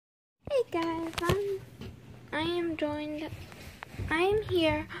I'm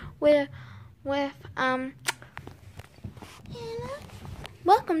here with Hannah.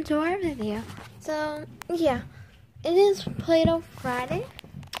 Welcome to our video. So yeah, it is Playdoh Friday.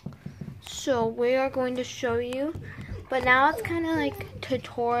 So we are going to show you, but now it's kind of like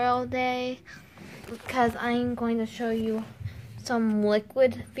tutorial day because I'm going to show you some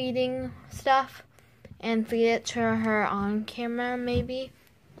liquid feeding stuff and feed it to her on camera, maybe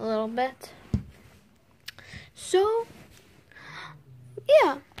a little bit. So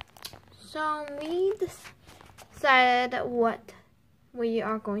yeah, so we decided what we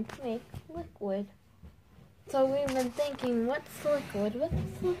are going to make liquid. So we've been thinking, what's liquid?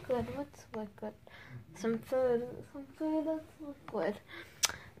 What's liquid? What's liquid? Some food that's liquid.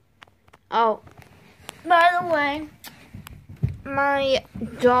 Oh, by the way, my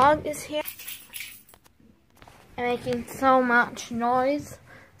dog is here and making so much noise.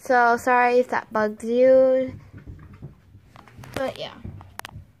 So sorry if that bugs you. But yeah,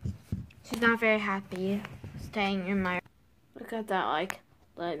 she's not very happy staying in my. Look at that, like,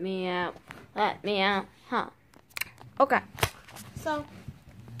 let me out, huh? Okay, so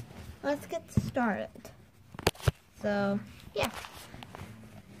let's get started. So yeah,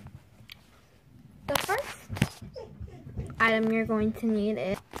 the first item you're going to need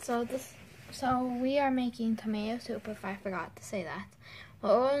is so we are making tomato soup, if I forgot to say that.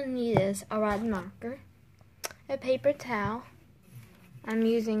 What we'll need is a red marker, a paper towel. I'm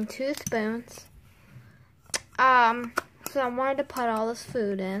using 2 spoons. So I wanted to put all this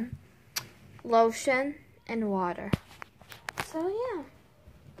food in, lotion and water. So yeah.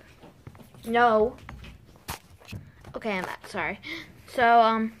 No. Okay, I'm back, sorry.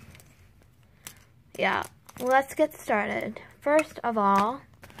 So, yeah, let's get started. First of all,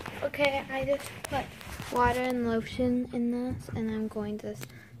 okay, I just put water and lotion in this, and I'm going to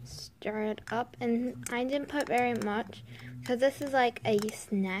stir it up. And I didn't put very much, because this is like a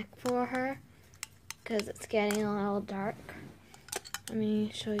snack for her, because it's getting a little dark. Let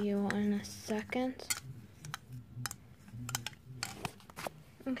me show you in a second.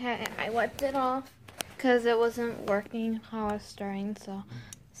 Okay, I wiped it off because it wasn't working how I was stirring, so I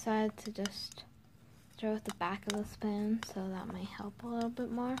decided to just stir with the back of the spoon, so that might help a little bit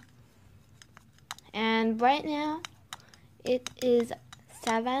more. And right now, it is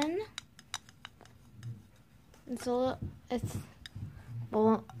 7.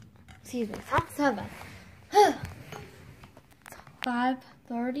 Well, excuse me, it's not 7.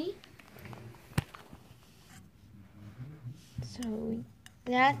 5:30. So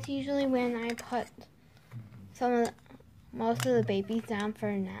that's usually when I put most of the babies down for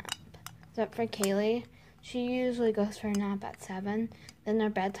a nap. Except for Kaylee, she usually goes for a nap at 7. Then their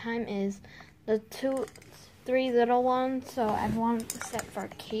bedtime is the 3 little ones. So everyone except for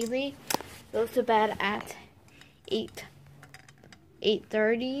Kaylee goes to bed at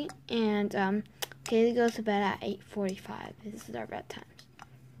 8:30, and Kaylee goes to bed at 8:45. This is our bedtime.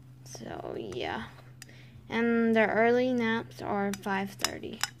 So yeah, and their early naps are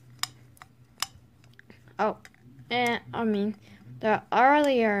 5:30. Oh, and I mean the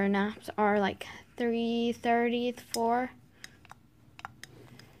earlier naps are like 3:30 to 4,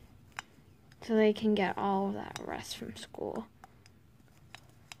 so they can get all of that rest from school.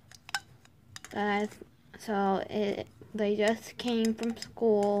 They just came from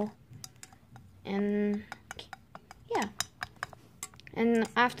school, and yeah. And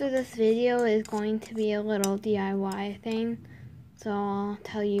after this video is going to be a little DIY thing, so I'll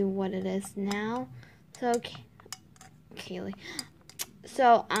tell you what it is now. So, Kaylee.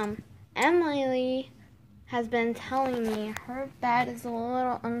 So, Emily has been telling me her bed is a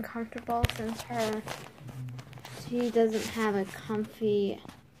little uncomfortable since she doesn't have a comfy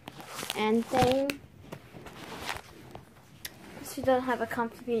end thing. She doesn't have a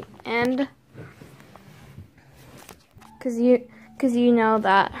comfy end, because you know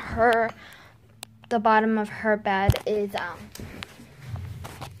that the bottom of her bed is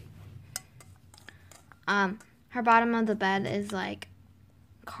her bottom of the bed is like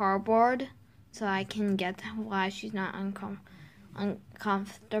cardboard, so I can get why she's not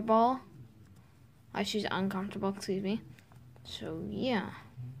uncomfortable. Why she's uncomfortable, excuse me. So yeah.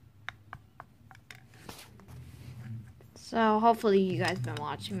 So hopefully you guys have been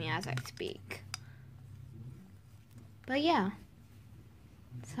watching me as I speak. But yeah.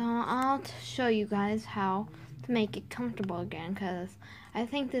 So I'll show you guys how to make it comfortable again, because I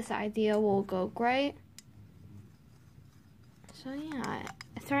think this idea will go great. So yeah,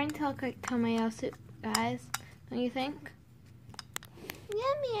 it's starting to look like tomato soup, guys. Don't you think?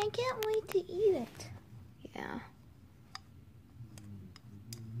 Yummy, I can't wait to eat it. Yeah.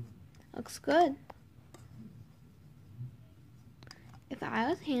 Looks good. if I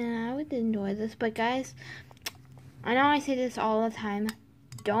was Hannah, I would enjoy this. But guys, I know I say this all the time.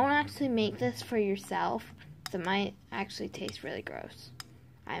 Don't actually make this for yourself. It might actually taste really gross.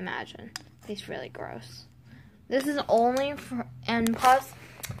 I imagine. Tastes really gross. This is only for, and plus,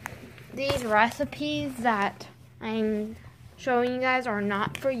 these recipes that I'm showing you guys are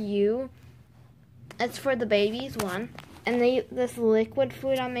not for you. It's for the babies, one. And this liquid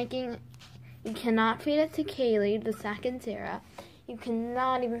food I'm making, you cannot feed it to Kaylee, the second Sarah. You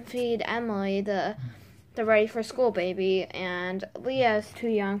cannot even feed Emily, the ready for school baby. And Leah is too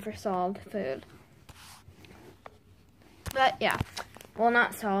young for solid food. But yeah, well,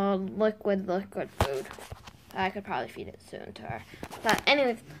 not solid, liquid food. I could probably feed it soon to her. But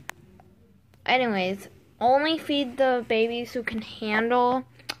anyways, only feed the babies who can handle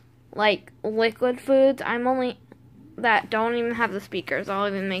like liquid foods. That don't even have the speakers. I'll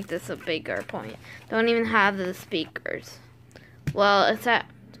even make this a bigger point. Don't even have the speakers. Well, except,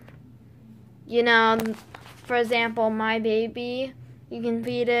 you know, for example, my baby, you can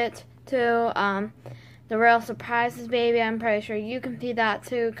feed it to the Real Surprises baby. I'm pretty sure you can feed that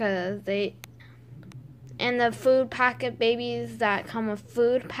too, because and the food packet babies that come with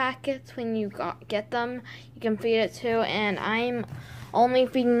food packets when you get them, you can feed it too. And I'm only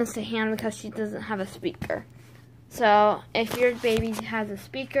feeding this to Hannah because she doesn't have a speaker. So if your baby has a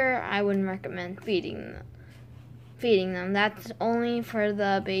speaker, I wouldn't recommend feeding them. That's only for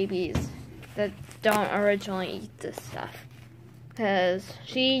the babies that don't originally eat this stuff. Because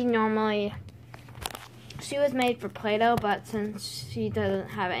she was made for Play-Doh, but since she doesn't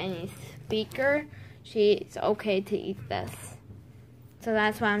have any speaker, it's okay to eat this. So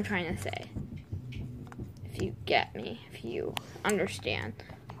that's what I'm trying to say. If you get me, if you understand.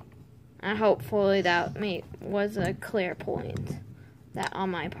 And hopefully that was a clear point that on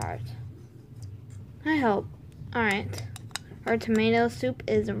my part. I hope. Alright. Our tomato soup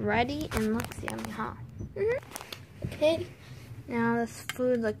is ready and looks yummy, huh? Okay. Now this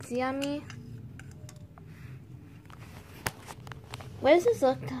food looks yummy. What does this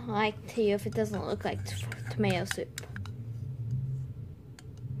look like to you if it doesn't look like tomato soup?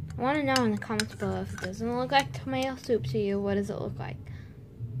 I want to know in the comments below if it doesn't look like tomato soup to you, what does it look like?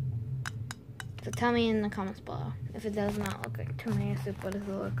 So tell me in the comments below. If it does not look like tomato soup, what does it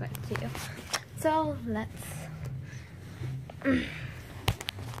look like to you? So let's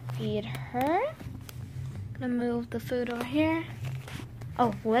feed her. Gonna move the food over here.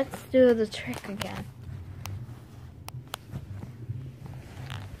 Oh, let's do the trick again.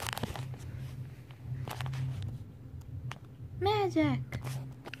 Magic!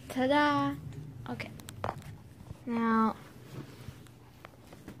 Ta-da! Okay. Now,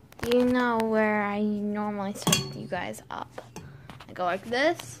 you know where I normally set you guys up. I go like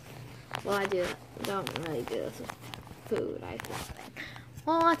this. Well, I don't really do this with food, I think.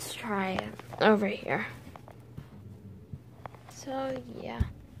 Well, let's try it over here. So, yeah.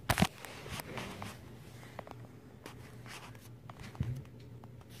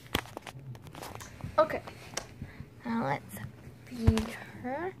 Okay. Now let's feed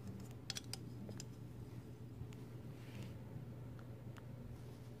her.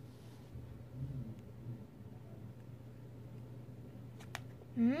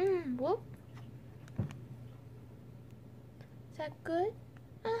 Whoop. Is that good?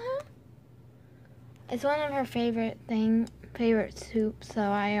 Uh-huh. It's one of her favorite soups, so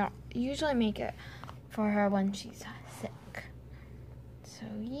I usually make it for her when she's sick. So,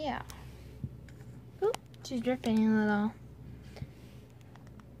 yeah. Oop, she's dripping a little.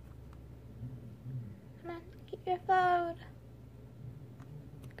 Come on, eat your food.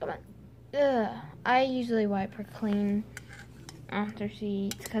 Come on. Ugh. I usually wipe her clean after she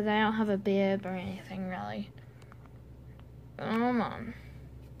eats because I don't have a bib or anything really. Come on.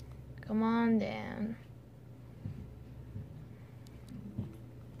 Come on down.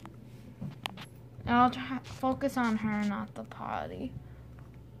 I'll focus on her, not the potty.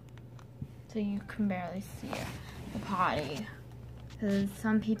 So you can barely see her, the potty. Because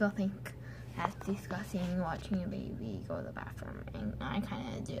some people think that's disgusting watching a baby go to the bathroom. And I kind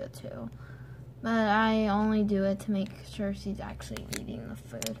of do it too. But I only do it to make sure she's actually eating the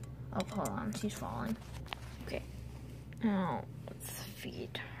food. Oh, hold on, she's falling. Okay. Now, let's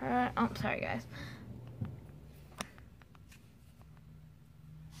feed her. Oh, sorry guys.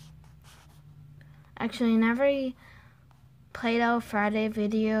 Actually, in every Playdoh Friday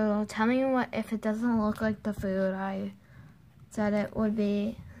video, tell me if it doesn't look like the food I said it would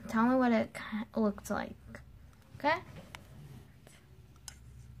be. Tell me what it looks like. Okay?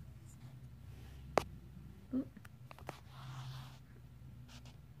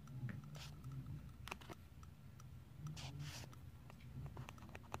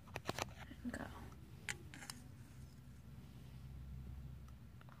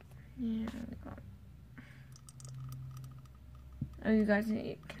 Here we go. Oh, you guys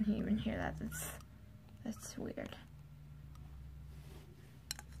can even hear that. That's weird.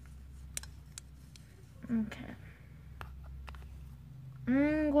 Okay.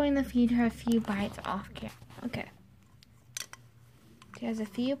 I'm going to feed her a few bites off camera. Okay. She has a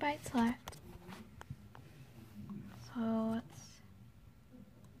few bites left. So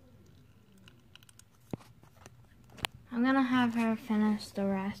I'm gonna have her finish the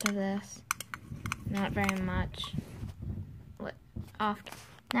rest of this. Not very much. Off.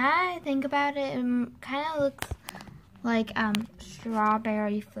 Now I think about it, it kind of looks like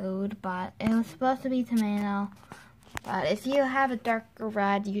strawberry food, but it was supposed to be tomato. But if you have a darker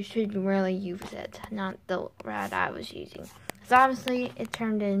red, you should really use it, not the red I was using. Because obviously it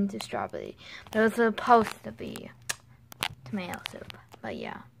turned into strawberry, but it was supposed to be tomato soup. But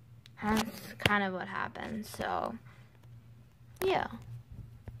yeah, that's kind of what happened. So yeah,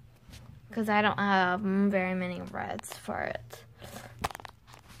 because I don't have very many reds for it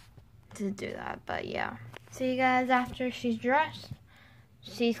to do that. But yeah, so you guys, after she's dressed,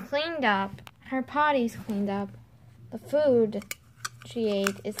 she's cleaned up, her potty's cleaned up, the food she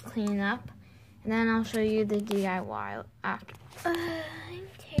ate is cleaned up, and then I'll show you the DIY after. I'm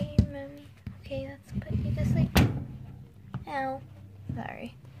tired, Mommy. Okay, let's put you to sleep. Ow.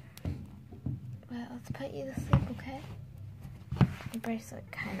 Sorry. Well, let's put you to sleep, okay? The bracelet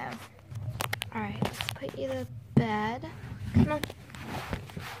kind of. Alright, let's put you to bed. Come on.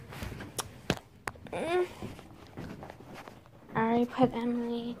 I already put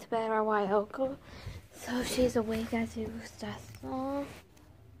Emily to bed a while ago, so she's awake as you just saw.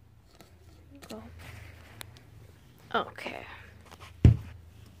 Go. Okay. There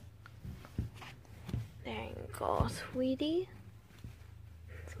you go, sweetie.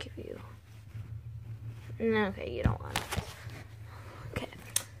 Let's give you. No, okay, you don't want it. Okay.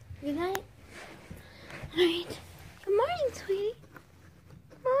 Good night. Alright. Good morning, sweetie.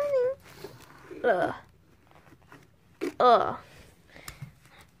 Good morning. Ugh.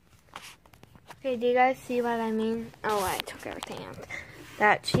 Okay, do you guys see what I mean? Oh, I took everything out.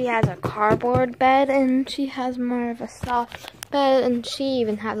 That she has a cardboard bed, and she has more of a soft bed, and she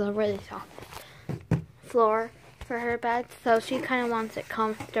even has a really soft floor for her bed. So she kind of wants it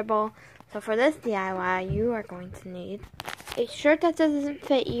comfortable. So for this DIY, you are going to need a shirt that doesn't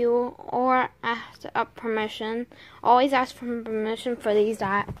fit you, or ask permission. Always ask for permission for these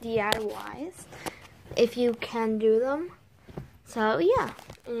DIYs, if you can do them. So yeah,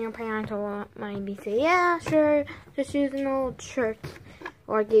 and your parents will maybe say, yeah, sure, just use an old shirt,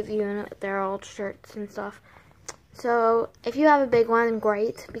 or give you their old shirts and stuff. So if you have a big one,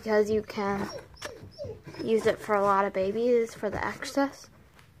 great, because you can use it for a lot of babies for the excess.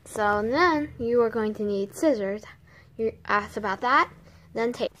 So then you are going to need scissors. You asked about that,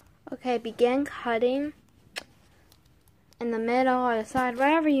 then tape. Okay, begin cutting in the middle or the side,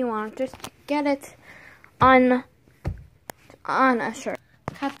 wherever you want. Just get it on a shirt.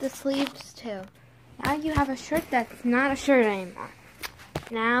 Cut the sleeves too. Now you have a shirt that's not a shirt anymore.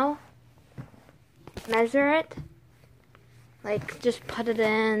 Now measure it, like just put it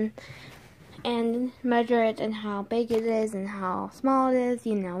in and measure it and how big it is and how small it is,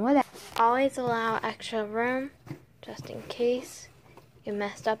 you know, whatever. Always allow extra room just in case you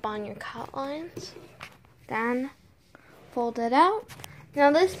messed up on your cut lines. Then fold it out. Now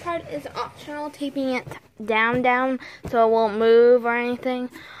this part is optional, taping it down so it won't move or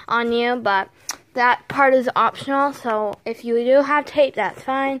anything on you, but that part is optional. So if you do have tape, that's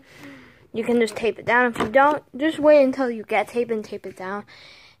fine. You can just tape it down. If you don't, just wait until you get tape and tape it down.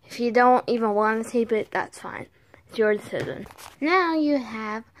 If you don't even want to tape it, that's fine. It's your decision. Now you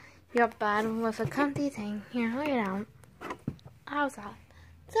have your bed with a comfy thing. Here, lay it down. How's that?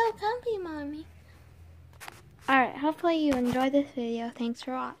 So comfy, Mommy. Alright, hopefully you enjoyed this video. Thanks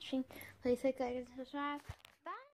for watching. Please click like and subscribe.